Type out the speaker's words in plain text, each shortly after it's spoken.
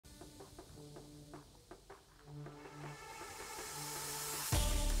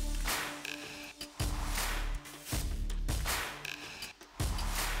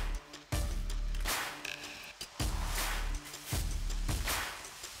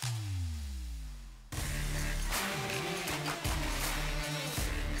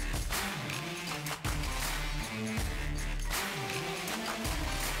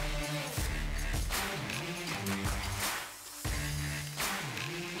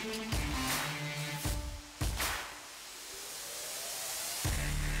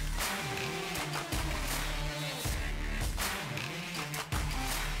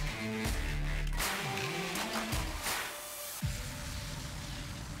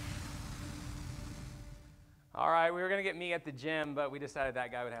All right, we were going to get me at the gym, but we decided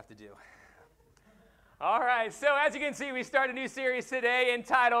that guy would have to do. All right, so as you can see, we start a new series today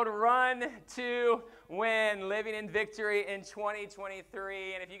entitled Run to Win, Living in Victory in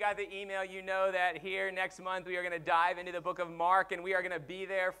 2023. And if you got the email, you know that here next month we are going to dive into the book of Mark, and we are going to be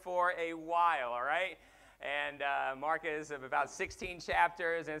there for a while, all right? And Mark is of about 16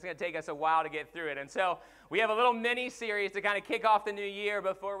 chapters, and it's going to take us a while to get through it. And so we have a little mini-series to kind of kick off the new year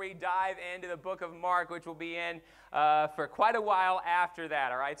before we dive into the book of Mark, which will be in for quite a while after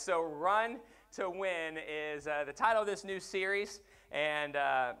that, all right? So Run to Win is the title of this new series, and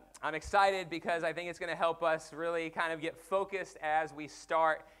I'm excited because I think it's going to help us really kind of get focused as we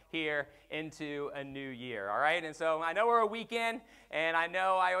start here into a new year, all right? And so I know we're a weekend, and I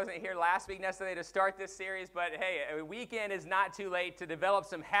know I wasn't here last week necessarily to start this series, but hey, a weekend is not too late to develop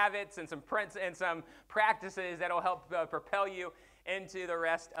some habits and some practices that will help propel you into the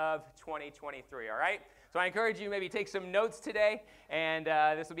rest of 2023, all right? So I encourage you maybe take some notes today, and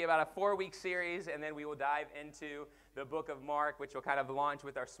this will be about a 4-week series, and then we will dive into the book of Mark, which will kind of launch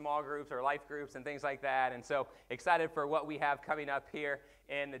with our small groups or life groups and things like that. And so excited for what we have coming up here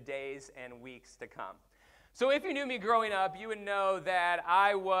in the days and weeks to come. So if you knew me growing up, you would know that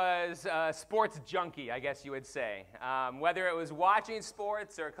I was a sports junkie, I guess you would say. Whether it was watching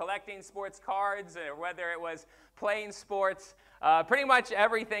sports or collecting sports cards, or whether it was playing sports, pretty much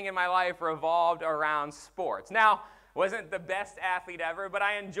everything in my life revolved around sports. Now, wasn't the best athlete ever, but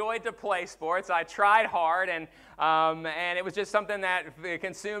I enjoyed to play sports. I tried hard, and it was just something that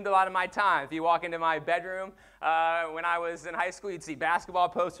consumed a lot of my time. If you walk into my bedroom when I was in high school, you'd see basketball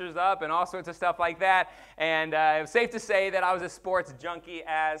posters up and all sorts of stuff like that. And it was safe to say that I was a sports junkie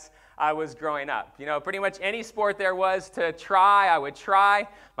as I was growing up. You know, pretty much any sport there was to try, I would try.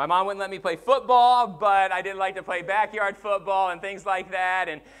 My mom wouldn't let me play football, but I did like to play backyard football and things like that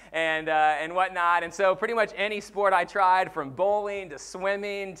and whatnot. And so pretty much any sport I tried, from bowling to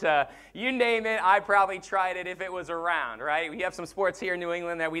swimming to you name it, I probably tried it if it was around, right? We have some sports here in New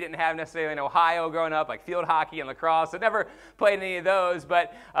England that we didn't have necessarily in Ohio growing up, like field hockey and lacrosse. I never played any of those,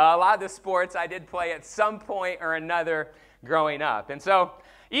 but a lot of the sports I did play at some point or another growing up. And so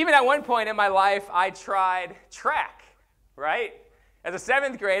even at one point in my life, I tried track, right? As a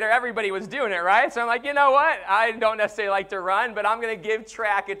 7th grader, everybody was doing it, right? So I'm like, you know what? I don't necessarily like to run, but I'm going to give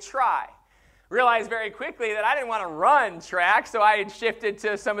track a try. Realized very quickly that I didn't want to run track, so I had shifted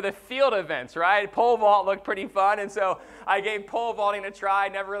to some of the field events, right? Pole vault looked pretty fun, and so I gave pole vaulting a try.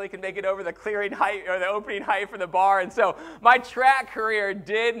 Never really could make it over the clearing height or the opening height for the bar, and so my track career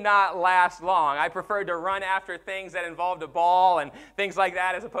did not last long. I preferred to run after things that involved a ball and things like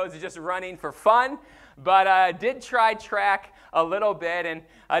that as opposed to just running for fun. But I did try track a little bit, and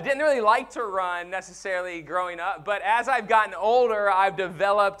I didn't really like to run necessarily growing up, but as I've gotten older, I've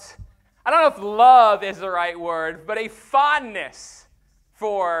developed, I don't know if love is the right word, but a fondness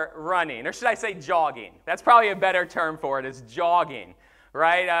for running, or should I say jogging? That's probably a better term for it, is jogging,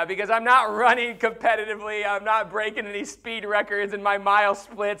 right? Because I'm not running competitively, I'm not breaking any speed records in my mile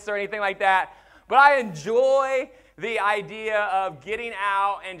splits or anything like that, but I enjoy the idea of getting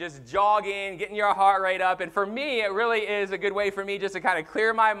out and just jogging, getting your heart rate up. And for me, it really is a good way for me just to kind of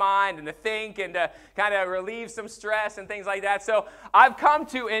clear my mind and to think and to kind of relieve some stress and things like that. So I've come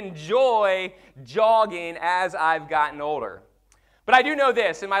to enjoy jogging as I've gotten older. But I do know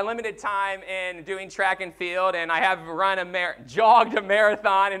this, in my limited time in doing track and field, and I have jogged a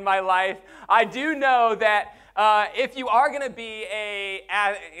marathon in my life, I do know that if you are going to be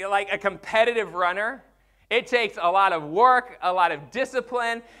like a competitive runner, it takes a lot of work, a lot of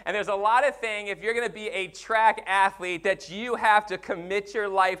discipline, and there's a lot of things, if you're going to be a track athlete, that you have to commit your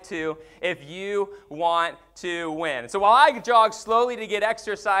life to if you want to win. So while I jog slowly to get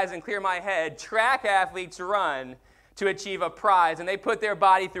exercise and clear my head, track athletes run to achieve a prize, and they put their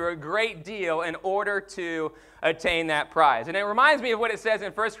body through a great deal in order to attain that prize. And it reminds me of what it says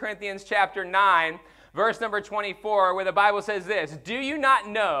in 1 Corinthians chapter 9, verse number 24, where the Bible says this: "Do you not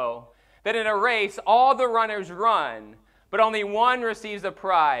know that in a race all the runners run, but only one receives the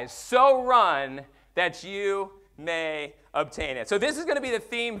prize? So run that you may obtain it." So this is going to be the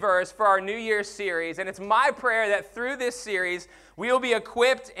theme verse for our New Year's series, and it's my prayer that through this series we will be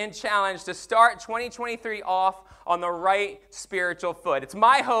equipped and challenged to start 2023 off on the right spiritual foot. It's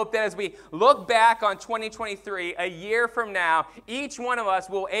my hope that as we look back on 2023, a year from now, each one of us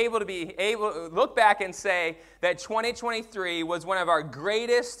will be able to look back and say that 2023 was one of our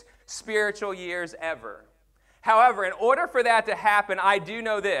greatest spiritual years ever. However, in order for that to happen, I do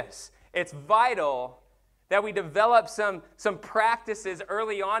know this: it's vital that we develop some practices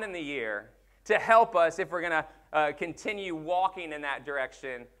early on in the year to help us if we're going to continue walking in that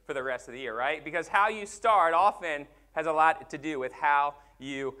direction for the rest of the year, right? Because how you start often has a lot to do with how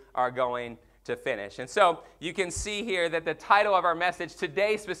you are going to finish. And so you can see here that the title of our message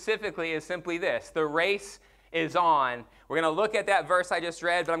today specifically is simply this: the race is on. We're going to look at that verse I just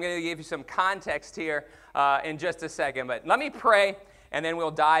read, but I'm going to give you some context here in just a second. But let me pray, and then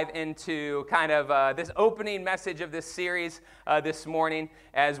we'll dive into kind of this opening message of this series this morning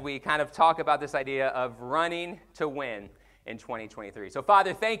as we kind of talk about this idea of running to win in 2023. So,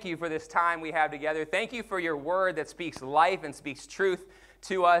 Father, thank you for this time we have together. Thank you for your word that speaks life and speaks truth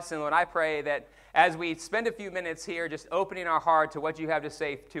to us. And Lord, I pray that as we spend a few minutes here just opening our heart to what you have to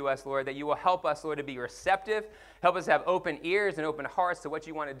say to us, Lord, that you will help us, Lord, to be receptive, help us have open ears and open hearts to what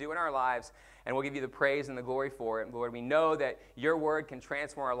you want to do in our lives, and we'll give you the praise and the glory for it. Lord, we know that your word can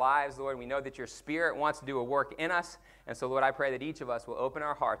transform our lives, Lord. We know that your Spirit wants to do a work in us, and so, Lord, I pray that each of us will open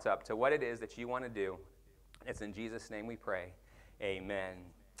our hearts up to what it is that you want to do. It's in Jesus' name we pray. Amen.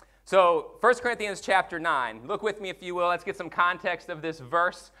 So, 1 Corinthians chapter 9. Look with me, if you will. Let's get some context of this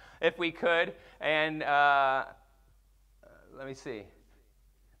verse, if we could. And let me see.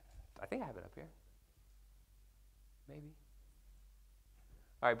 I think I have it up here. Maybe.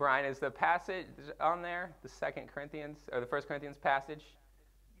 All right, Brian, is the passage on there? The 2 Corinthians, or the 1 Corinthians passage?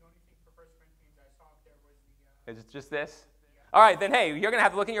 The only thing for 1 Corinthians I saw up there was the... Is it just this? Yeah. All right, then, hey, you're going to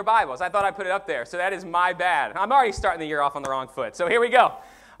have to look in your Bibles. I thought I put it up there, so that is my bad. I'm already starting the year off on the wrong foot. So here we go.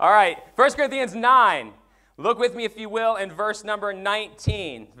 All right, 1 Corinthians 9. Look with me, if you will, in verse number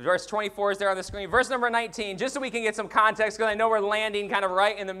 19. Verse 24 is there on the screen. Verse number 19, just so we can get some context, because I know we're landing kind of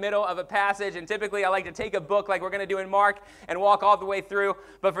right in the middle of a passage, and typically I like to take a book like we're going to do in Mark and walk all the way through.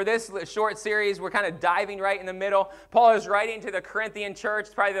 But for this short series, we're kind of diving right in the middle. Paul is writing to the Corinthian church,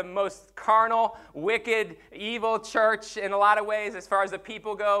 probably the most carnal, wicked, evil church in a lot of ways as far as the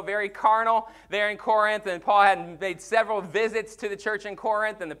people go. Very carnal there in Corinth, and Paul had made several visits to the church in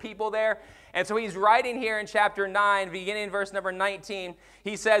Corinth and the people there. And so he's writing here in chapter 9, beginning in verse number 19,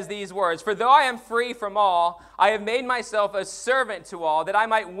 he says these words: "For though I am free from all, I have made myself a servant to all, that I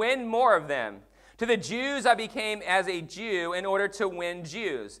might win more of them. To the Jews I became as a Jew in order to win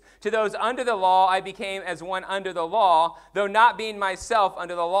Jews. To those under the law I became as one under the law, though not being myself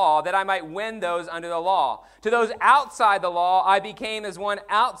under the law, that I might win those under the law. To those outside the law I became as one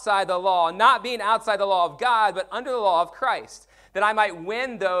outside the law, not being outside the law of God, but under the law of Christ, that I might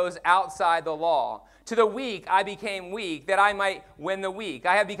win those outside the law. To the weak I became weak, that I might win the weak.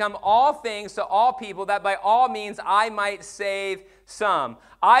 I have become all things to all people, that by all means I might save some.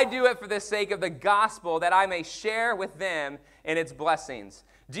 I do it for the sake of the gospel, that I may share with them in its blessings.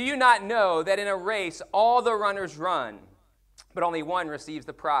 Do you not know that in a race all the runners run, but only one receives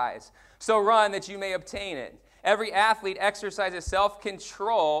the prize? So run that you may obtain it. Every athlete exercises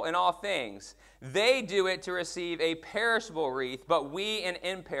self-control in all things. They do it to receive a perishable wreath, but we an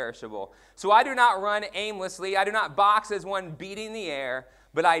imperishable. So I do not run aimlessly. I do not box as one beating the air,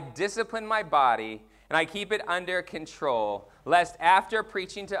 but I discipline my body, and I keep it under control, lest after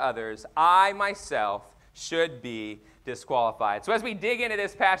preaching to others, I myself should be disqualified." So as we dig into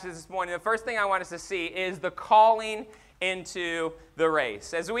this passage this morning, the first thing I want us to see is the calling into the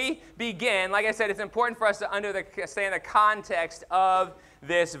race. As we begin, like I said, it's important for us to understand the context of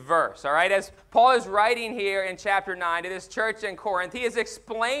this verse, all right? As Paul is writing here in chapter 9 to this church in Corinth, he is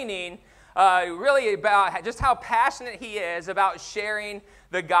explaining really about just how passionate he is about sharing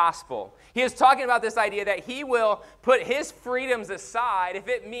the gospel. He is talking about this idea that he will put his freedoms aside if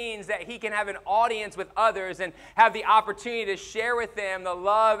it means that he can have an audience with others and have the opportunity to share with them the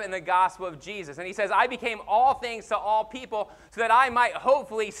love and the gospel of Jesus. And he says, I became all things to all people so that I might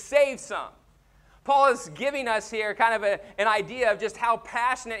hopefully save some. Paul is giving us here kind of an idea of just how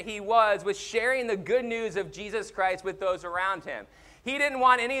passionate he was with sharing the good news of Jesus Christ with those around him. He didn't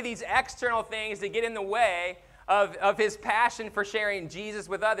want any of these external things to get in the way of his passion for sharing Jesus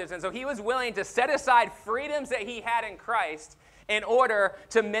with others. And so he was willing to set aside freedoms that he had in Christ in order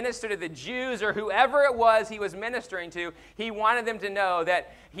to minister to the Jews or whoever it was he was ministering to. He wanted them to know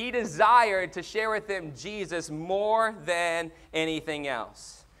that he desired to share with them Jesus more than anything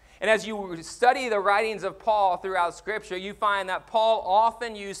else. And as you study the writings of Paul throughout Scripture, you find that Paul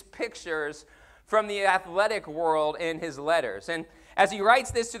often used pictures from the athletic world in his letters. And as he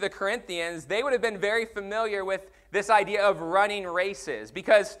writes this to the Corinthians, they would have been very familiar with this idea of running races.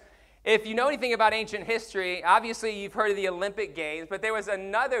 Because if you know anything about ancient history, obviously you've heard of the Olympic Games, but there was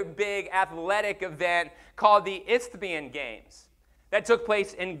another big athletic event called the Isthmian Games that took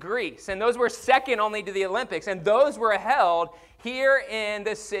place in Greece. And those were second only to the Olympics. And those were held here in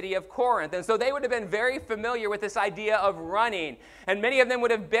the city of Corinth. And so they would have been very familiar with this idea of running. And many of them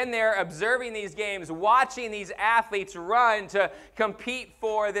would have been there observing these games, watching these athletes run to compete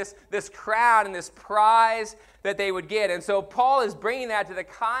for this crown and this prize that they would get. And so Paul is bringing that to the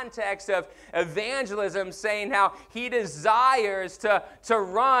context of evangelism, saying how he desires to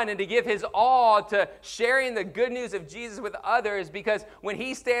run and to give his all to sharing the good news of Jesus with others, because when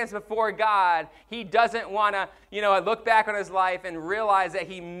he stands before God, he doesn't want to, look back on his life and realize that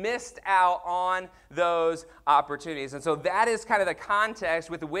he missed out on those opportunities. And so that is kind of the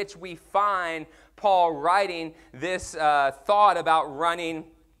context with which we find Paul writing this thought about running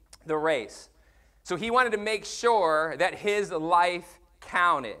the race. So he wanted to make sure that his life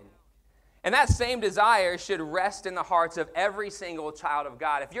counted. And that same desire should rest in the hearts of every single child of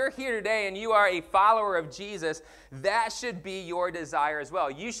God. If you're here today and you are a follower of Jesus, that should be your desire as well.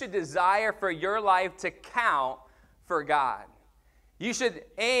 You should desire for your life to count for God. You should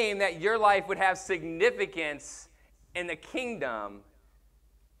aim that your life would have significance in the kingdom,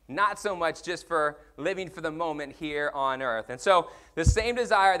 not so much just for living for the moment here on earth. And so the same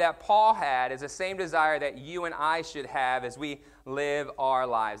desire that Paul had is the same desire that you and I should have as we live our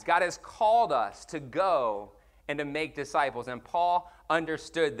lives. God has called us to go and to make disciples, and Paul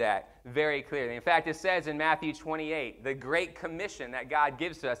understood that very clearly. In fact, it says in Matthew 28, the great commission that God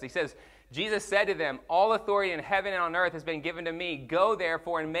gives to us, he says, Jesus said to them, "All authority in heaven and on earth has been given to me. Go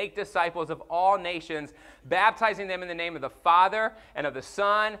therefore and make disciples of all nations, baptizing them in the name of the Father and of the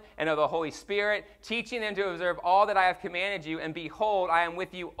Son and of the Holy Spirit, teaching them to observe all that I have commanded you. And behold, I am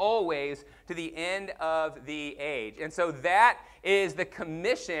with you always to the end of the age." And so that is the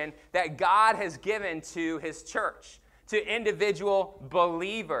commission that God has given to his church, to individual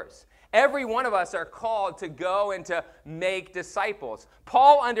believers. Every one of us are called to go and to make disciples.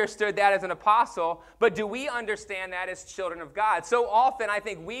 Paul understood that as an apostle, but do we understand that as children of God? So often I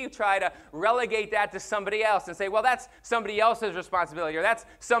think we try to relegate that to somebody else and say, well, that's somebody else's responsibility or that's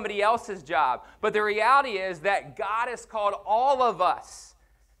somebody else's job. But the reality is that God has called all of us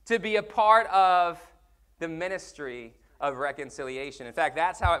to be a part of the ministry of reconciliation. In fact,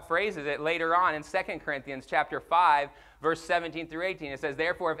 that's how it phrases it later on in 2 Corinthians chapter 5, verse 17 through 18. It says,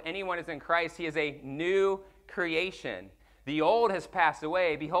 "Therefore, if anyone is in Christ, he is a new creation. The old has passed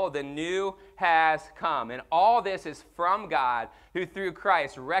away. Behold, the new has come. And all this is from God, who through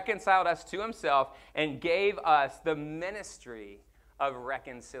Christ reconciled us to himself and gave us the ministry of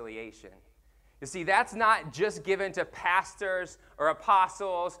reconciliation." You see, that's not just given to pastors or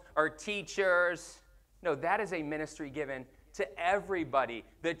apostles or teachers. No, that is a ministry given to everybody,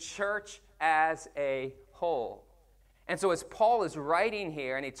 the church as a whole. And so as Paul is writing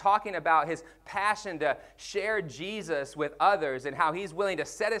here and he's talking about his passion to share Jesus with others and how he's willing to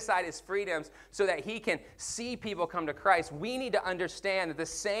set aside his freedoms so that he can see people come to Christ, we need to understand that the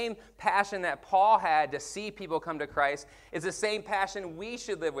same passion that Paul had to see people come to Christ is the same passion we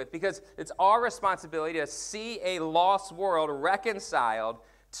should live with, because it's our responsibility to see a lost world reconciled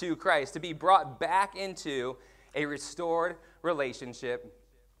to Christ, to be brought back into a restored relationship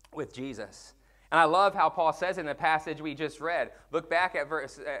with Jesus. And I love how Paul says in the passage we just read. Look back at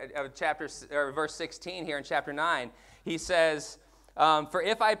verse 16 here in chapter 9. He says, "For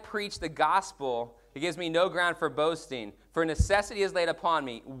if I preach the gospel, it gives me no ground for boasting, for necessity is laid upon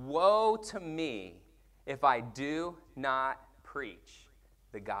me. Woe to me if I do not preach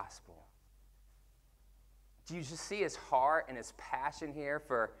the gospel." Do you just see his heart and his passion here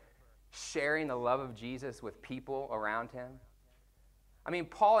for sharing the love of Jesus with people around him? I mean,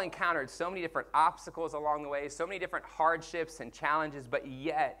 Paul encountered so many different obstacles along the way, so many different hardships and challenges, but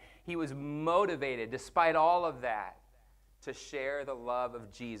yet he was motivated, despite all of that, to share the love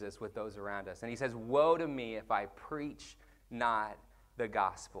of Jesus with those around us. And he says, "Woe to me if I preach not the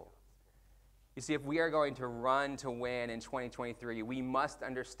gospel." You see, if we are going to run to win in 2023, we must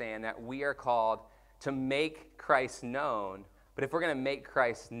understand that we are called to make Christ known. But if we're going to make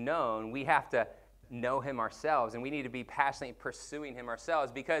Christ known, we have to know him ourselves, and we need to be passionately pursuing him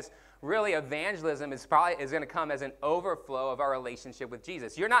ourselves, because really evangelism is going to come as an overflow of our relationship with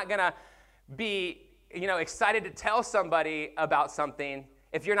Jesus. You're not going to be, excited to tell somebody about something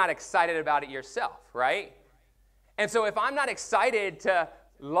if you're not excited about it yourself, right? And so if I'm not excited to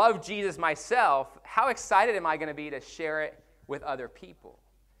love Jesus myself, how excited am I going to be to share it with other people?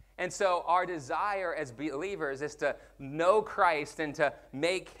 And so our desire as believers is to know Christ and to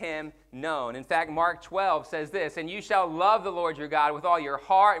make him known. In fact, Mark 12 says this, "And you shall love the Lord your God with all your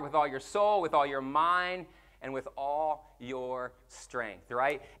heart, with all your soul, with all your mind, and with all your strength,"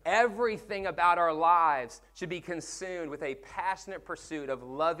 right? Everything about our lives should be consumed with a passionate pursuit of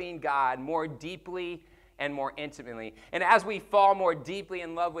loving God more deeply and more intimately. And as we fall more deeply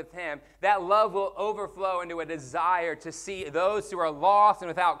in love with him, that love will overflow into a desire to see those who are lost and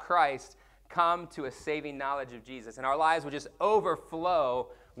without Christ come to a saving knowledge of Jesus. And our lives will just overflow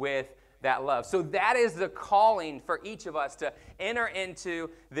with that love. So that is the calling for each of us, to enter into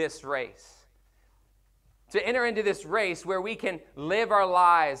this race. To enter into this race where we can live our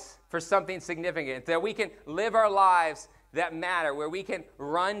lives for something significant, that we can live our lives that matter, where we can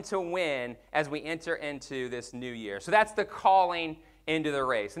run to win as we enter into this new year. So that's the calling into the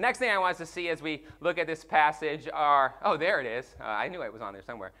race. The next thing I want us to see as we look at this passage are, oh, there it is. I knew it was on there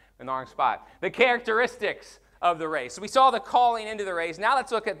somewhere, in the wrong spot. The characteristics of the race. So we saw the calling into the race. Now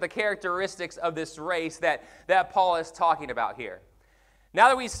let's look at the characteristics of this race that Paul is talking about here. Now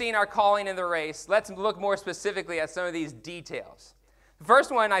that we've seen our calling in the race, let's look more specifically at some of these details. The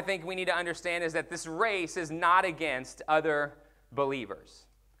first one I think we need to understand is that this race is not against other believers.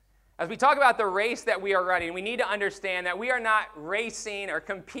 As we talk about the race that we are running, we need to understand that we are not racing or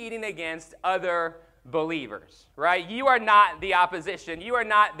competing against other believers, right? You are not the opposition. You are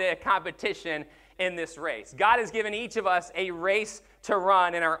not the competition in this race. God has given each of us a race to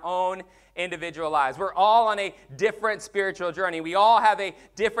run in our own individual lives. We're all on a different spiritual journey. We all have a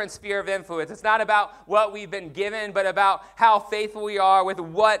different sphere of influence. It's not about what we've been given, but about how faithful we are with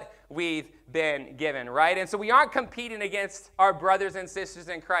what we've been given, right? And so we aren't competing against our brothers and sisters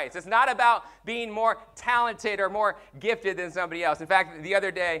in Christ. It's not about being more talented or more gifted than somebody else. In fact, the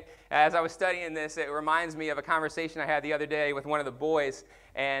other day, as I was studying this, it reminds me of a conversation I had the other day with one of the boys.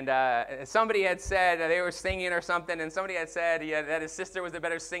 And somebody had said, they were singing or something, and somebody had said that his sister was a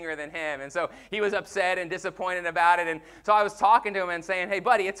better singer than him. And so he was upset and disappointed about it. And so I was talking to him and saying, hey,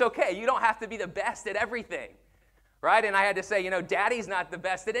 buddy, it's okay. You don't have to be the best at everything, right? And I had to say, Daddy's not the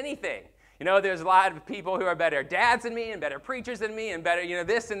best at anything. There's a lot of people who are better dads than me and better preachers than me and better,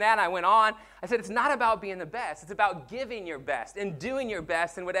 this and that. I went on. I said, it's not about being the best. It's about giving your best and doing your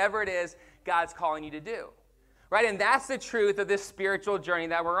best in whatever it is God's calling you to do. Right? And that's the truth of this spiritual journey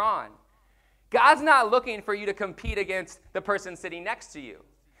that we're on. God's not looking for you to compete against the person sitting next to you.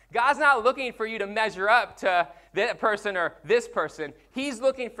 God's not looking for you to measure up to that person or this person. He's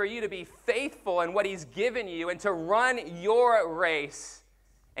looking for you to be faithful in what he's given you and to run your race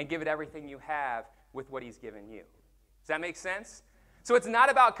and give it everything you have with what he's given you. Does that make sense? So it's not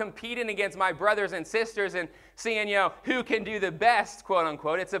about competing against my brothers and sisters and seeing, who can do the best, quote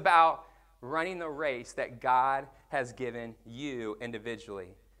unquote. It's about running the race that God has given you individually.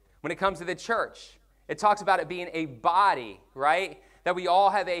 When it comes to the church, it talks about it being a body, right? That we all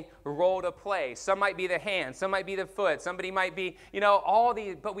have a role to play. Some might be the hand, some might be the foot, somebody might be, all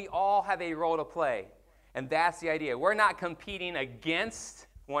these, but we all have a role to play. And that's the idea. We're not competing against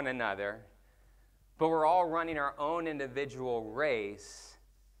one another, but we're all running our own individual race,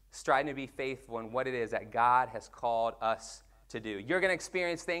 striving to be faithful in what it is that God has called us to do. You're going to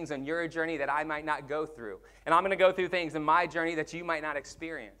experience things on your journey that I might not go through. And I'm going to go through things in my journey that you might not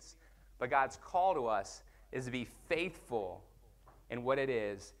experience. But God's call to us is to be faithful in what it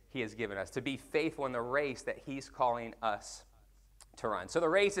is he has given us, to be faithful in the race that he's calling us to run. So the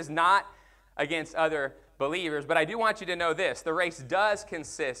race is not against other believers, but I do want you to know this. The race does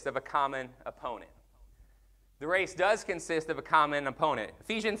consist of a common opponent. The race does consist of a common opponent.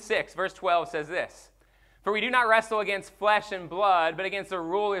 Ephesians 6, verse 12 says this, "For we do not wrestle against flesh and blood, but against the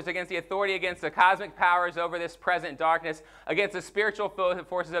rulers, against the authority, against the cosmic powers over this present darkness, against the spiritual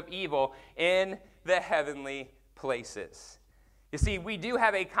forces of evil in the heavenly places." You see, we do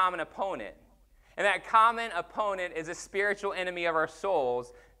have a common opponent. And that common opponent is a spiritual enemy of our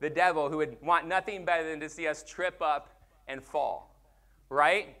souls, the devil, who would want nothing better than to see us trip up and fall.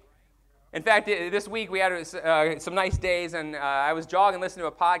 Right? In fact, this week we had some nice days, and I was jogging, listening to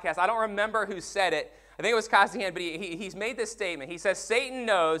a podcast. I don't remember who said it. I think it was Costigan, but he's made this statement. He says, Satan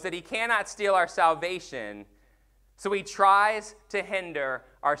knows that he cannot steal our salvation, so he tries to hinder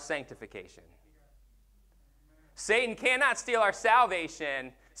our sanctification. Satan cannot steal our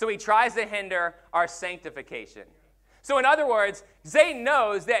salvation, so he tries to hinder our sanctification. So in other words, Satan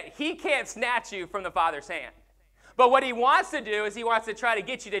knows that he can't snatch you from the Father's hand. But what he wants to do is he wants to try to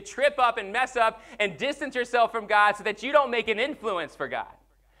get you to trip up and mess up and distance yourself from God so that you don't make an influence for God.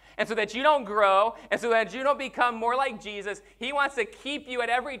 And so that you don't grow, and so that you don't become more like Jesus. He wants to keep you at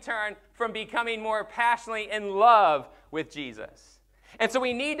every turn from becoming more passionately in love with Jesus. And so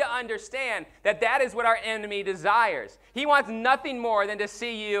we need to understand that that is what our enemy desires. He wants nothing more than to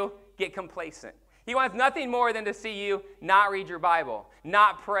see you get complacent. He He wants nothing more than to see you not read your Bible,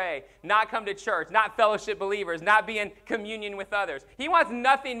 not pray, not come to church, not fellowship believers, not be in communion with others. He wants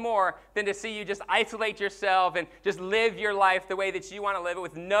nothing more than to see you just isolate yourself and just live your life the way that you want to live it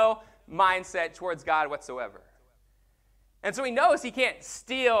with no mindset towards God whatsoever. And so he knows he can't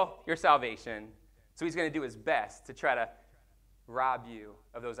steal your salvation, so he's going to do his best to try to rob you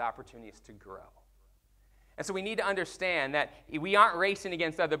of those opportunities to grow. And so we need to understand that we aren't racing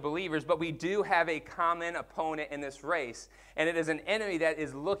against other believers, but we do have a common opponent in this race. And it is an enemy that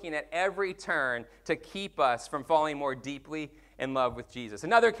is looking at every turn to keep us from falling more deeply in love with Jesus.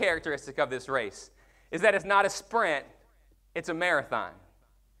 Another characteristic of this race is that it's not a sprint, it's a marathon.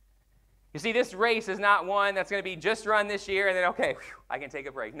 You see, this race is not one that's going to be just run this year and then, okay, I can take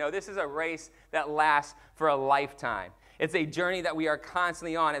a break. No, this is a race that lasts for a lifetime. It's a journey that we are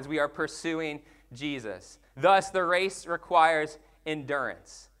constantly on as we are pursuing Jesus. Thus, the race requires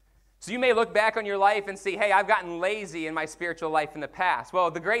endurance. So you may look back on your life and see, hey, I've gotten lazy in my spiritual life in the past.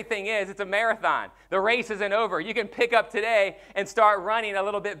 Well, the great thing is it's a marathon. The race isn't over. You can pick up today and start running a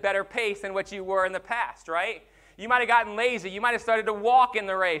little bit better pace than what you were in the past, right? You might have gotten lazy. You might have started to walk in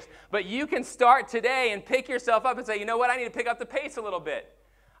the race. But you can start today and pick yourself up and say, you know what, I need to pick up the pace a little bit.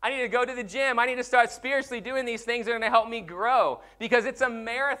 I need to go to the gym. I need to start spiritually doing these things that are going to help me grow because it's a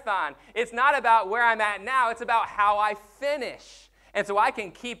marathon. It's not about where I'm at now. It's about how I finish. And so I can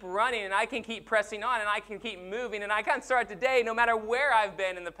keep running and I can keep pressing on and I can keep moving and I can start today no matter where I've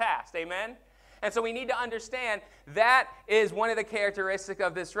been in the past. Amen? And so we need to understand that is one of the characteristics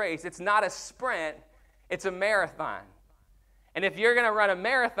of this race. It's not a sprint. It's a marathon. And if you're going to run a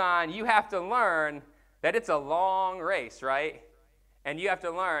marathon, you have to learn that it's a long race, right? And you have to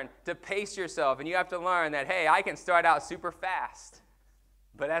learn to pace yourself, and you have to learn that, hey, I can start out super fast,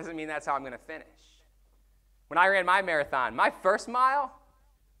 but that doesn't mean that's how I'm going to finish. When I ran my marathon, my first mile,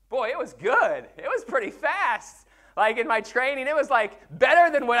 boy, it was good. It was pretty fast. Like in my training, it was like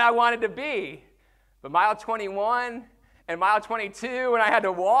better than what I wanted to be. But mile 21 and mile 22, when I had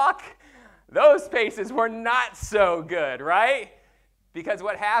to walk, those paces were not so good, right? Because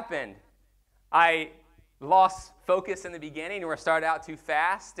what happened? I lost focus in the beginning or started out too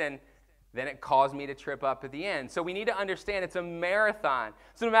fast, and then it caused me to trip up at the end. So we need to understand it's a marathon.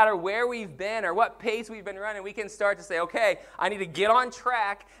 So no matter where we've been or what pace we've been running, we can start to say, okay, I need to get on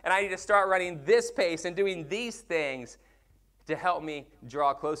track, and I need to start running this pace and doing these things to help me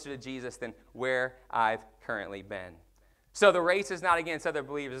draw closer to Jesus than where I've currently been. So the race is not against other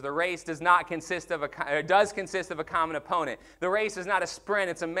believers. The race does consist of a common opponent. The race is not a sprint,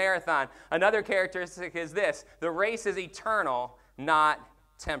 it's a marathon. Another characteristic is this: the race is eternal, not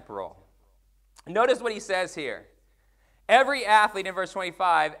temporal. Notice what he says here. Every athlete, in verse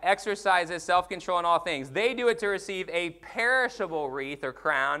 25, exercises self-control in all things. They do it to receive a perishable wreath or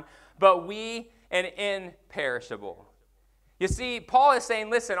crown, but we an imperishable. You see, Paul is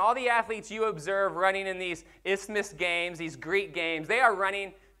saying, listen, all the athletes you observe running in these Isthmus games, these Greek games, they are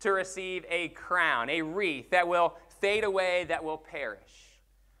running to receive a crown, a wreath that will fade away, that will perish.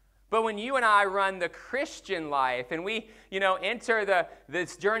 But when you and I run the Christian life and we, enter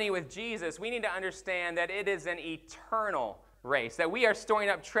this journey with Jesus, we need to understand that it is an eternal race, that we are storing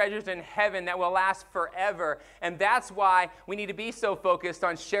up treasures in heaven that will last forever. And that's why we need to be so focused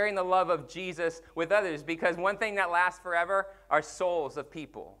on sharing the love of Jesus with others, because one thing that lasts forever are souls of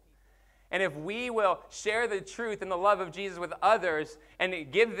people. And if we will share the truth and the love of Jesus with others and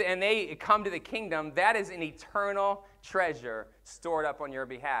they come to the kingdom, that is an eternal treasure stored up on your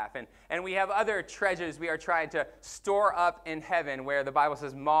behalf. And we have other treasures we are trying to store up in heaven where the Bible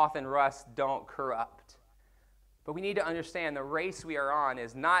says moth and rust don't corrupt. But we need to understand the race we are on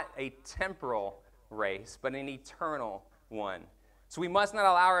is not a temporal race, but an eternal one. So we must not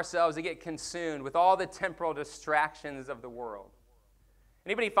allow ourselves to get consumed with all the temporal distractions of the world.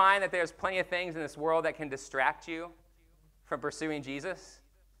 Anybody find that there's plenty of things in this world that can distract you from pursuing Jesus?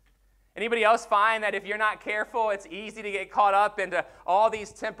 Anybody else find that if you're not careful, it's easy to get caught up into all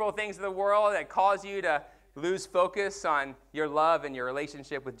these temporal things of the world that cause you to lose focus on your love and your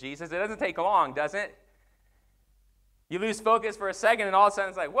relationship with Jesus? It doesn't take long, does it? You lose focus for a second, and all of a sudden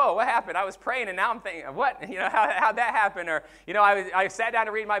it's like, whoa, what happened? I was praying, and now I'm thinking, what? How'd that happen? Or, I sat down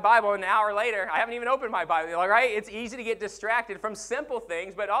to read my Bible, and an hour later, I haven't even opened my Bible. Right? It's easy to get distracted from simple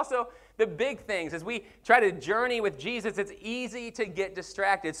things, but also the big things. As we try to journey with Jesus, it's easy to get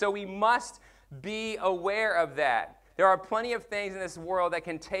distracted. So we must be aware of that. There are plenty of things in this world that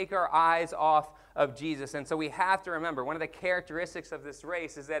can take our eyes off of Jesus. And so we have to remember, one of the characteristics of this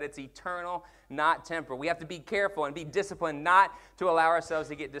race is that it's eternal, not temporal. We have to be careful and be disciplined not to allow ourselves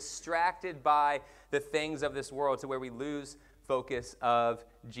to get distracted by the things of this world to where we lose focus of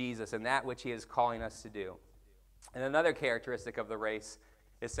Jesus and that which he is calling us to do. And another characteristic of the race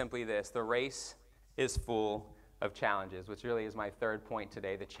is simply this: the race is full of challenges, which really is my third point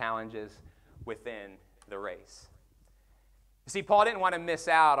today, the challenges within the race. You see, Paul didn't want to miss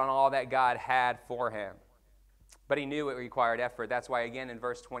out on all that God had for him, but he knew it required effort. That's why, again, in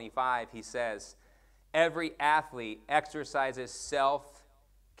verse 25, he says, every athlete exercises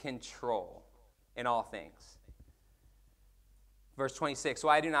self-control in all things. Verse 26, so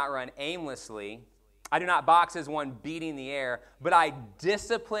I do not run aimlessly. I do not box as one beating the air, but I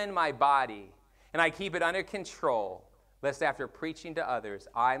discipline my body, and I keep it under control, lest after preaching to others,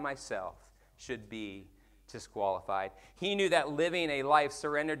 I myself should be disqualified. He knew that living a life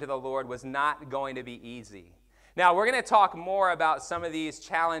surrendered to the Lord was not going to be easy. Now, we're going to talk more about some of these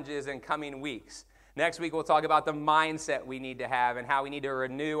challenges in coming weeks. Next week, we'll talk about the mindset we need to have and how we need to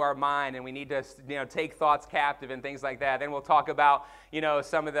renew our mind, and we need to, take thoughts captive and things like that. Then we'll talk about,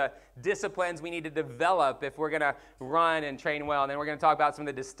 some of the disciplines we need to develop if we're going to run and train well. And then we're going to talk about some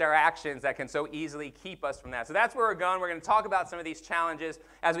of the distractions that can so easily keep us from that. So that's where we're going. We're going to talk about some of these challenges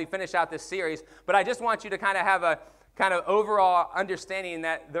as we finish out this series. But I just want you to kind of have a kind of overall understanding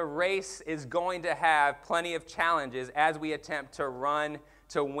that the race is going to have plenty of challenges as we attempt to run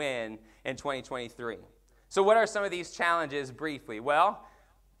to win in 2023. So what are some of these challenges briefly? Well,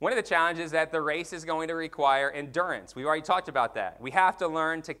 one of the challenges is that the race is going to require endurance. We've already talked about that. We have to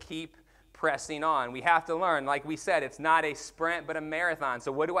learn to keep pressing on. We have to learn, like we said, it's not a sprint but a marathon.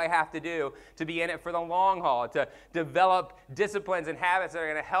 So what do I have to do to be in it for the long haul, to develop disciplines and habits that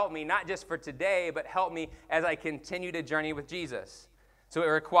are going to help me, not just for today, but help me as I continue to journey with Jesus? So it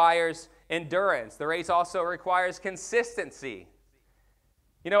requires endurance. The race also requires consistency.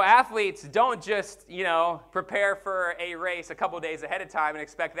 Athletes don't just, prepare for a race a couple days ahead of time and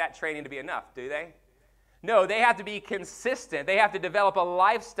expect that training to be enough, do they? No, they have to be consistent. They have to develop a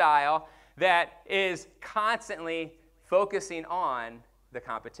lifestyle that is constantly focusing on the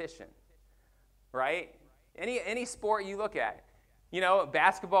competition, right? Any sport you look at,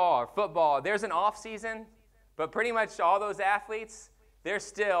 basketball or football, there's an off season, but pretty much all those athletes, they're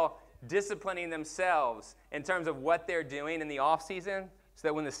still disciplining themselves in terms of what they're doing in the off season, so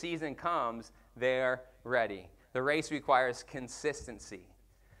that when the season comes, they're ready. The race requires consistency.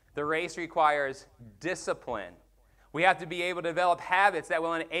 The race requires discipline. We have to be able to develop habits that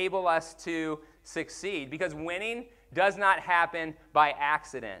will enable us to succeed, because winning does not happen by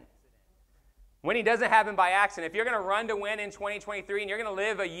accident. Winning doesn't happen by accident. If you're going to run to win in 2023 and you're going to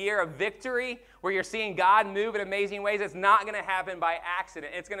live a year of victory where you're seeing God move in amazing ways, it's not going to happen by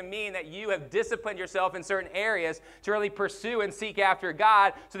accident. It's going to mean that you have disciplined yourself in certain areas to really pursue and seek after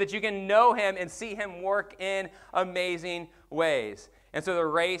God so that you can know him and see him work in amazing ways. And so the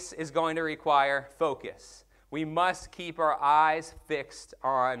race is going to require focus. We must keep our eyes fixed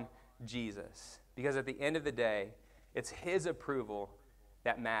on Jesus, because at the end of the day, it's his approval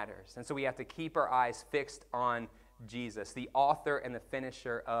that matters. And so we have to keep our eyes fixed on Jesus, the author and the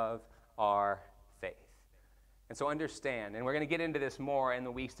finisher of our faith. And so understand, and we're going to get into this more in the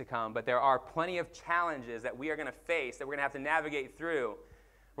weeks to come, but there are plenty of challenges that we are going to face, that we're going to have to navigate through.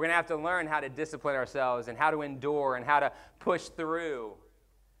 We're going to have to learn how to discipline ourselves and how to endure and how to push through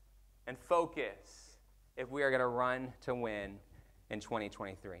and focus if we are going to run to win in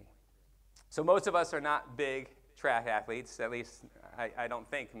 2023. So most of us are not big track athletes, at least I don't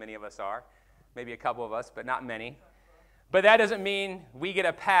think many of us are. Maybe a couple of us, but not many. But that doesn't mean we get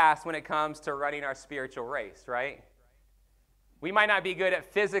a pass when it comes to running our spiritual race, right? We might not be good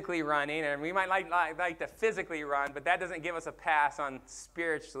at physically running, and we might like to physically run, but that doesn't give us a pass on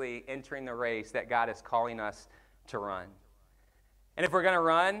spiritually entering the race that God is calling us to run. And if we're going to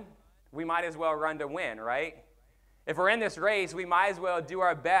run, we might as well run to win, right? If we're in this race, we might as well do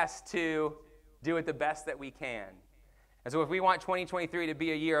our best to do it the best that we can. And so if we want 2023 to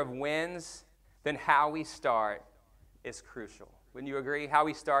be a year of wins, then how we start is crucial. Wouldn't you agree? How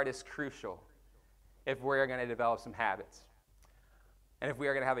we start is crucial if we're going to develop some habits. And if we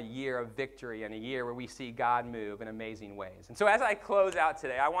are going to have a year of victory and a year where we see God move in amazing ways. And so as I close out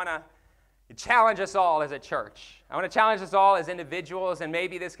today, I want to challenge us all as a church. I want to challenge us all as individuals, and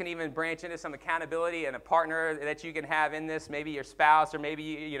maybe this can even branch into some accountability and a partner that you can have in this, maybe your spouse, or maybe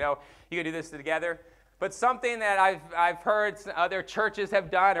you can do this together. But something that I've heard other churches have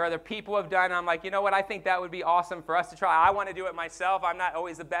done or other people have done, and I'm like, you know what, I think that would be awesome for us to try. I want to do it myself. I'm not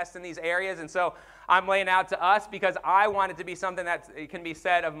always the best in these areas, and so I'm laying out to us because I want it to be something that can be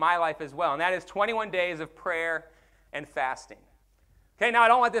said of my life as well, and that is 21 days of prayer and fasting. Okay, now I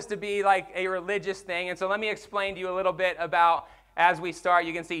don't want this to be like a religious thing, and so let me explain to you a little bit about, as we start,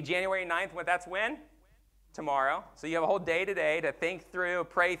 you can see January 9th, that's when? tomorrow. So you have a whole day today to think through,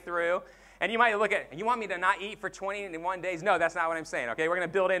 pray through. And you might look at, you want me to not eat for 21 days? No, that's not what I'm saying, okay? We're going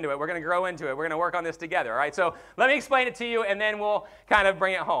to build into it. We're going to grow into it. We're going to work on this together, all right? So let me explain it to you, and then we'll kind of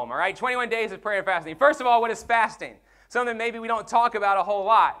bring it home, all right? 21 days of prayer and fasting. First of all, what is fasting? Something maybe we don't talk about a whole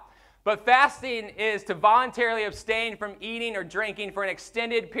lot. But fasting is to voluntarily abstain from eating or drinking for an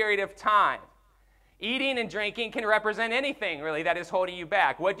extended period of time. Eating and drinking can represent anything, really, that is holding you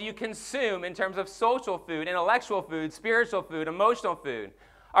back. What do you consume in terms of social food, intellectual food, spiritual food, emotional food?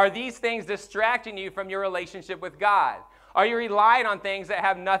 Are these things distracting you from your relationship with God? Are you relying on things that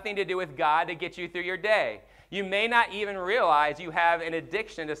have nothing to do with God to get you through your day? You may not even realize you have an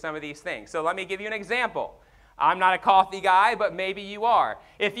addiction to some of these things. So let me give you an example. I'm not a coffee guy, but maybe you are.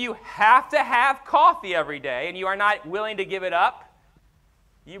 If you have to have coffee every day and you are not willing to give it up,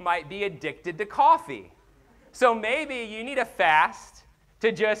 you might be addicted to coffee. So maybe you need a fast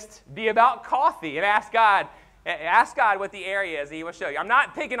to just be about coffee and ask God what the area is, and He will show you. I'm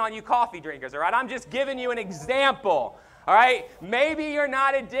not picking on you coffee drinkers, all right? I'm just giving you an example, all right? Maybe you're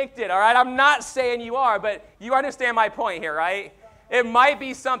not addicted, all right? I'm not saying you are, but you understand my point here, right? It might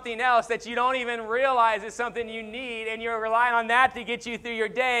be something else that you don't even realize is something you need, and you're relying on that to get you through your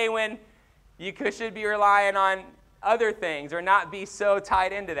day when you should be relying on other things or not be so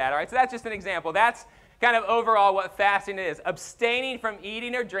tied into that, all right? So that's just an example. That's kind of overall what fasting is, abstaining from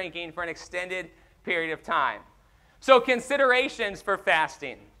eating or drinking for an extended period of time. So considerations for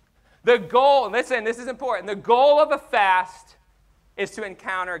fasting. The goal, listen, this is important. The goal of a fast is to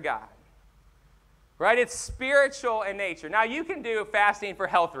encounter God. Right? It's spiritual in nature. Now, you can do fasting for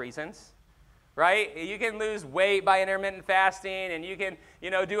health reasons, right? You can lose weight by intermittent fasting, and you can,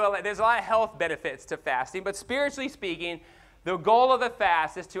 there's a lot of health benefits to fasting. But spiritually speaking, the goal of the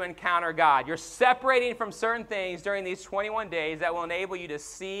fast is to encounter God. You're separating from certain things during these 21 days that will enable you to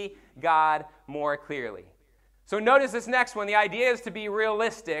see God more clearly. So notice this next one. The idea is to be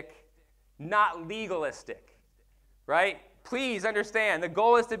realistic, not legalistic, right? Please understand, the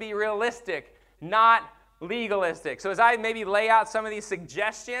goal is to be realistic, not legalistic. So as I maybe lay out some of these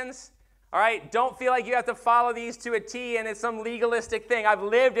suggestions, all right, don't feel like you have to follow these to a T and it's some legalistic thing. I've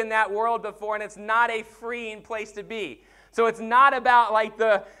lived in that world before, and it's not a freeing place to be. So it's not about like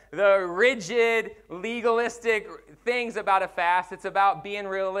the rigid, legalistic things about a fast. It's about being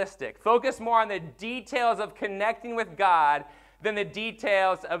realistic. Focus more on the details of connecting with God than the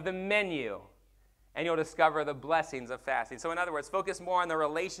details of the menu, and you'll discover the blessings of fasting. So in other words, focus more on the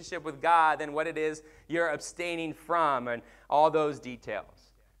relationship with God than what it is you're abstaining from and all those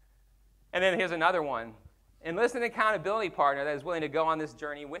details. And then here's another one. Enlist an accountability partner that is willing to go on this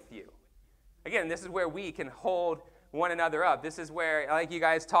journey with you. Again, this is where we can hold one another up. This is where, like you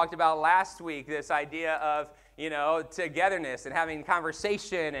guys talked about last week, this idea of, togetherness and having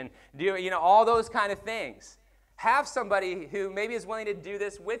conversation and all those kind of things. Have somebody who maybe is willing to do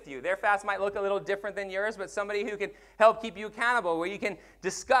this with you. Their fast might look a little different than yours, but somebody who can help keep you accountable, where you can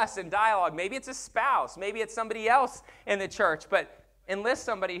discuss and dialogue. Maybe it's a spouse. Maybe it's somebody else in the church. But enlist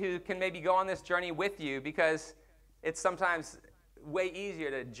somebody who can maybe go on this journey with you, because it's sometimes way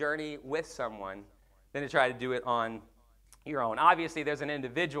easier to journey with someone than to try to do it on your own. Obviously, there's an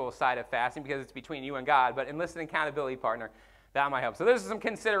individual side of fasting because it's between you and God, but enlist an accountability partner. That might help. So those are some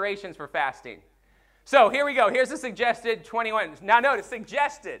considerations for fasting. So here we go. Here's the suggested 21. Now notice,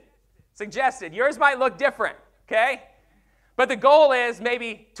 suggested. Yours might look different, okay? But the goal is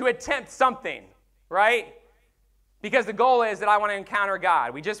maybe to attempt something, right? Because the goal is that I want to encounter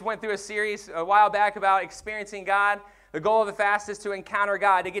God. We just went through a series a while back about experiencing God. The goal of the fast is to encounter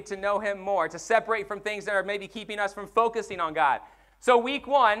God, to get to know Him more, to separate from things that are maybe keeping us from focusing on God. So week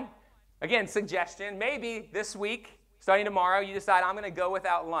 1, again, suggestion, maybe this week, starting tomorrow, you decide I'm going to go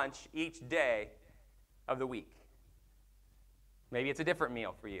without lunch each day of the week. Maybe it's a different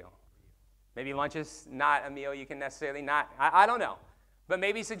meal for you. Maybe lunch is not a meal you can necessarily not, I don't know. But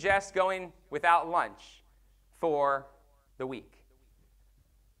maybe suggest going without lunch for the week.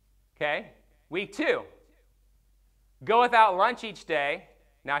 Okay? Week 2. Go without lunch each day.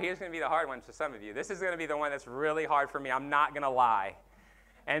 Now, here's going to be the hard one for some of you. This is going to be the one that's really hard for me. I'm not going to lie.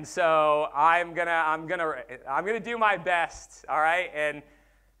 And so I'm gonna do my best, all right? And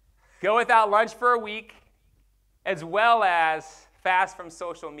go without lunch for a week, as well as fast from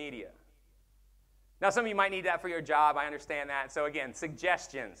social media. Now, some of you might need that for your job. I understand that. So again,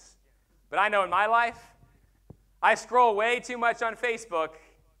 suggestions. But I know in my life, I scroll way too much on Facebook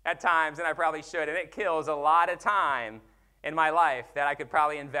at times than I probably should, and it kills a lot of time in my life that I could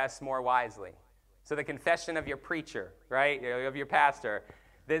probably invest more wisely. So the confession of your preacher, right, of your pastor,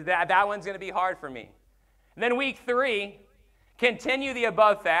 that one's going to be hard for me. And then week 3, continue the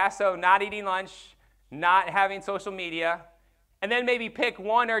above fast, so not eating lunch, not having social media, and then maybe pick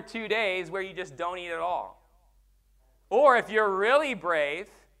 1 or 2 days where you just don't eat at all. Or if you're really brave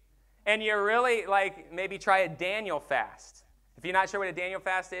and you're really maybe try a Daniel fast. If you're not sure what a Daniel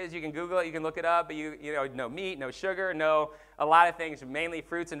fast is, you can Google it, you can look it up, but you know, no meat, no sugar, no a lot of things, mainly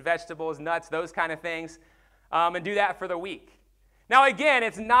fruits and vegetables, nuts, those kind of things, and do that for the week. Now again,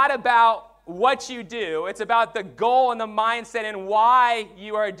 it's not about what you do, it's about the goal and the mindset and why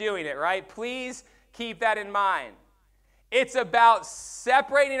you are doing it, right? Please keep that in mind. It's about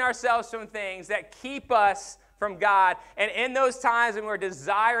separating ourselves from things that keep us from God, and in those times when we're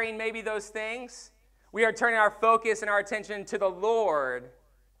desiring maybe those things, we are turning our focus and our attention to the Lord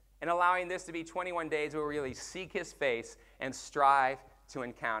and allowing this to be 21 days where we really seek His face and strive to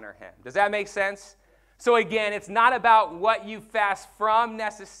encounter Him. Does that make sense? So again, it's not about what you fast from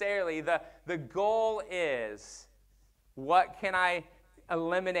necessarily. The goal is, what can I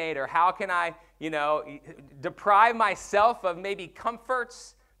eliminate, or how can I, deprive myself of maybe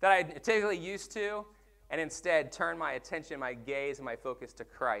comforts that I typically used to, and instead turn my attention, my gaze, and my focus to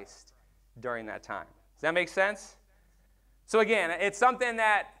Christ during that time. Does that make sense? So again, it's something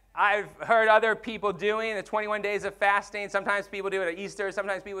that I've heard other people doing, the 21 days of fasting. Sometimes people do it at Easter.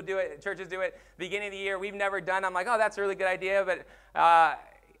 Sometimes people do it, churches do it beginning of the year. We've never done it. I'm like, oh, that's a really good idea. But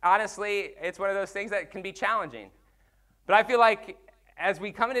honestly, it's one of those things that can be challenging. But I feel like as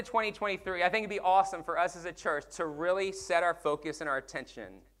we come into 2023, I think it'd be awesome for us as a church to really set our focus and our attention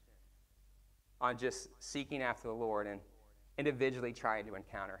on just seeking after the Lord and individually trying to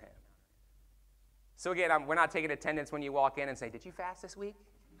encounter Him. So again, we're not taking attendance when you walk in and say, did you fast this week?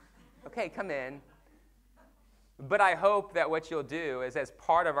 Okay, come in. But I hope that what you'll do is, as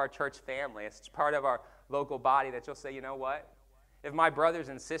part of our church family, as part of our local body, that you'll say, you know what? If my brothers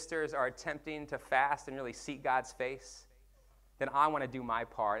and sisters are attempting to fast and really seek God's face, then I want to do my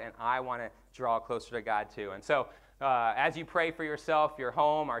part, and I want to draw closer to God too. And so as you pray for yourself, your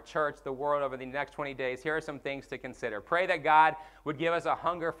home, our church, the world over the next 20 days, here are some things to consider. Pray that God would give us a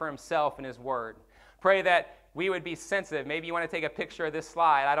hunger for Himself and His Word. Pray that we would be sensitive. Maybe you want to take a picture of this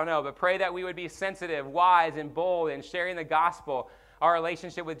slide. I don't know. But pray that we would be sensitive, wise, and bold in sharing the gospel, our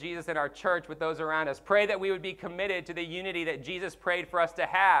relationship with Jesus and our church with those around us. Pray that we would be committed to the unity that Jesus prayed for us to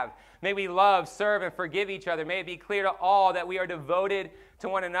have. May we love, serve, and forgive each other. May it be clear to all that we are devoted to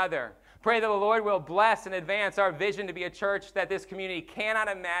one another. Pray that the Lord will bless and advance our vision to be a church that this community cannot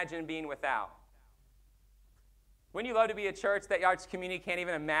imagine being without. Wouldn't you love to be a church that our community can't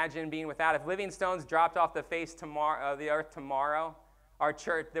even imagine being without? If living stones dropped off the face of the earth tomorrow, our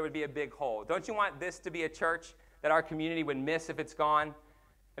church, there would be a big hole. Don't you want this to be a church that our community would miss if it's gone?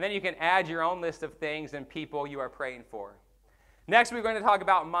 And then you can add your own list of things and people you are praying for. Next, we're going to talk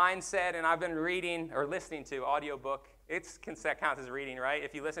about mindset, and I've been reading or listening to audiobook. It counts as reading, right?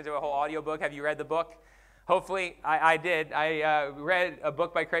 If you listen to a whole audiobook, have you read the book? Hopefully, I did. I read a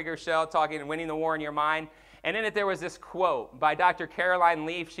book by Craig Rochelle talking Winning the War in Your Mind. And in it, there was this quote by Dr. Caroline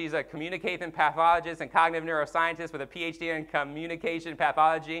Leaf. She's a communication pathologist and cognitive neuroscientist with a PhD in communication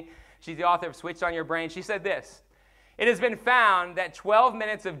pathology. She's the author of Switch on Your Brain. She said this: "It has been found that 12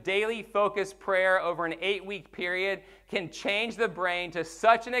 minutes of daily focused prayer over an 8-week period can change the brain to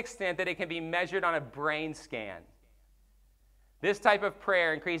such an extent that it can be measured on a brain scan. This type of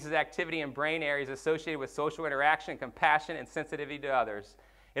prayer increases activity in brain areas associated with social interaction, compassion, and sensitivity to others.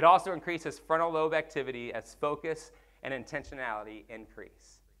 It also increases frontal lobe activity as focus and intentionality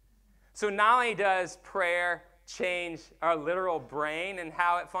increase." So not only does prayer change our literal brain and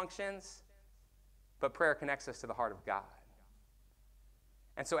how it functions, but prayer connects us to the heart of God.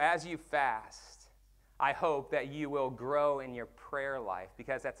 And so as you fast, I hope that you will grow in your prayer life,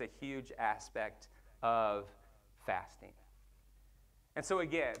 because that's a huge aspect of fasting. And so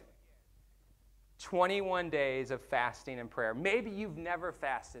again, 21 days of fasting and prayer. Maybe you've never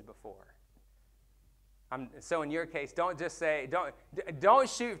fasted before. So in your case, don't just say, don't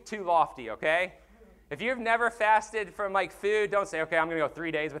shoot too lofty, okay? If you've never fasted from food, don't say, okay, I'm going to go 3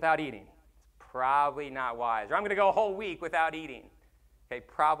 days without eating. It's probably not wise. Or I'm going to go a whole week without eating. Okay,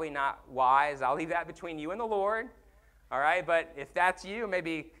 probably not wise. I'll leave that between you and the Lord. All right, but if that's you,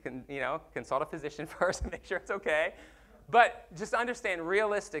 maybe consult a physician first and make sure it's okay. But just understand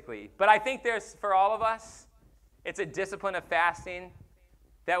realistically. But I think for all of us, it's a discipline of fasting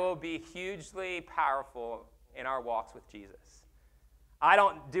that will be hugely powerful in our walks with Jesus. I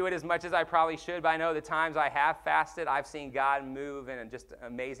don't do it as much as I probably should, but I know the times I have fasted, I've seen God move in just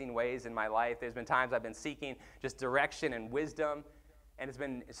amazing ways in my life. There's been times I've been seeking just direction and wisdom, and it's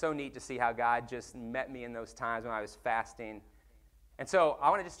been so neat to see how God just met me in those times when I was fasting. And so I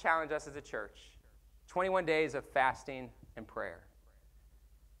want to just challenge us as a church. 21 days of fasting and prayer.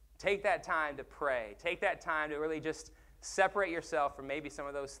 Take that time to pray. Take that time to really just separate yourself from maybe some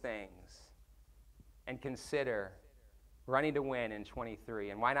of those things and consider running to win in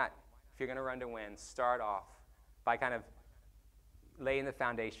 23. And why not, if you're going to run to win, start off by kind of laying the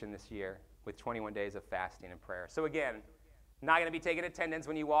foundation this year with 21 days of fasting and prayer. So again, not going to be taking attendance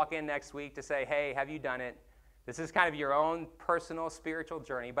when you walk in next week to say, hey, have you done it? This is kind of your own personal spiritual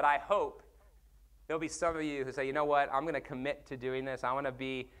journey, but I hope there'll be some of you who say, you know what, I'm going to commit to doing this. I want to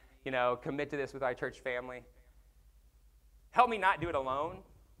be, commit to this with our church family. Help me not do it alone,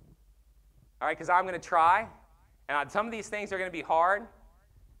 all right, because I'm going to try, and some of these things are going to be hard.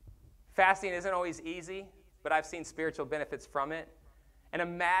 Fasting isn't always easy, but I've seen spiritual benefits from it. And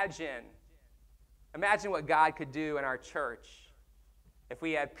imagine what God could do in our church if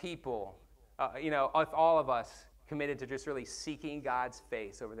we had people, if all of us committed to just really seeking God's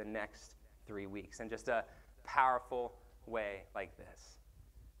face over the next 3 weeks in just a powerful way like this.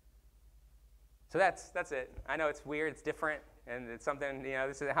 So that's it. I know it's weird, it's different, and it's something,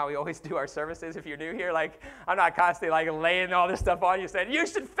 this is how we always do our services. If you're new here, I'm not constantly laying all this stuff on you saying, you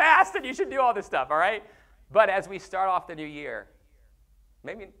should fast and you should do all this stuff, all right? But as we start off the new year,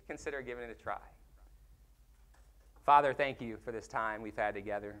 maybe consider giving it a try. Father, thank you for this time we've had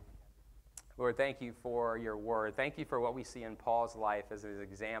together. Lord, thank you for your word. Thank you for what we see in Paul's life as an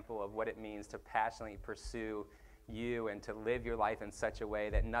example of what it means to passionately pursue you and to live your life in such a way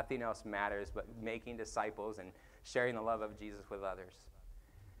that nothing else matters but making disciples and sharing the love of Jesus with others.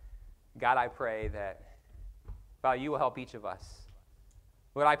 God, I pray that, Father, you will help each of us.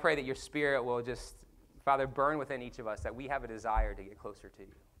 Lord, I pray that your Spirit will just, Father, burn within each of us, that we have a desire to get closer to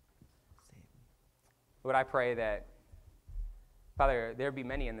you. Lord, I pray that, Father, there be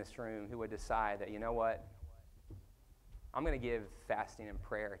many in this room who would decide that, you know what, I'm going to give fasting and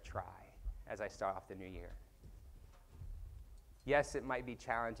prayer a try as I start off the new year. Yes, it might be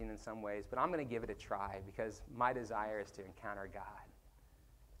challenging in some ways, but I'm going to give it a try because my desire is to encounter God.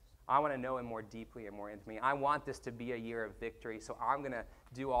 I want to know him more deeply and more intimately. I want this to be a year of victory, so I'm going to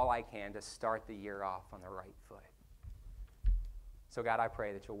do all I can to start the year off on the right foot. So God, I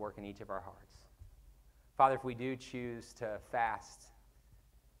pray that you'll work in each of our hearts. Father, if we do choose to fast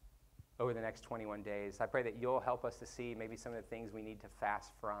over the next 21 days, I pray that you'll help us to see maybe some of the things we need to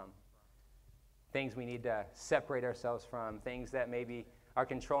fast from, things we need to separate ourselves from, things that maybe are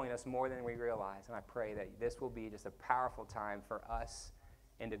controlling us more than we realize. And I pray that this will be just a powerful time for us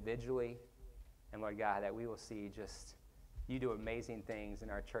individually, and Lord God, that we will see just you do amazing things in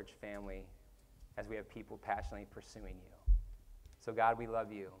our church family as we have people passionately pursuing you. So God, we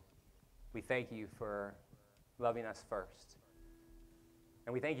love you. We thank you for loving us first.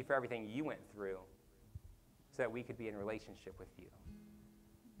 And we thank you for everything you went through so that we could be in relationship with you.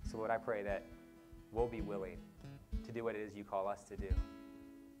 So Lord, I pray that we'll be willing to do what it is you call us to do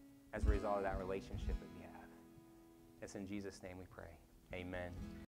as a result of that relationship that we have. It's in Jesus' name we pray. Amen.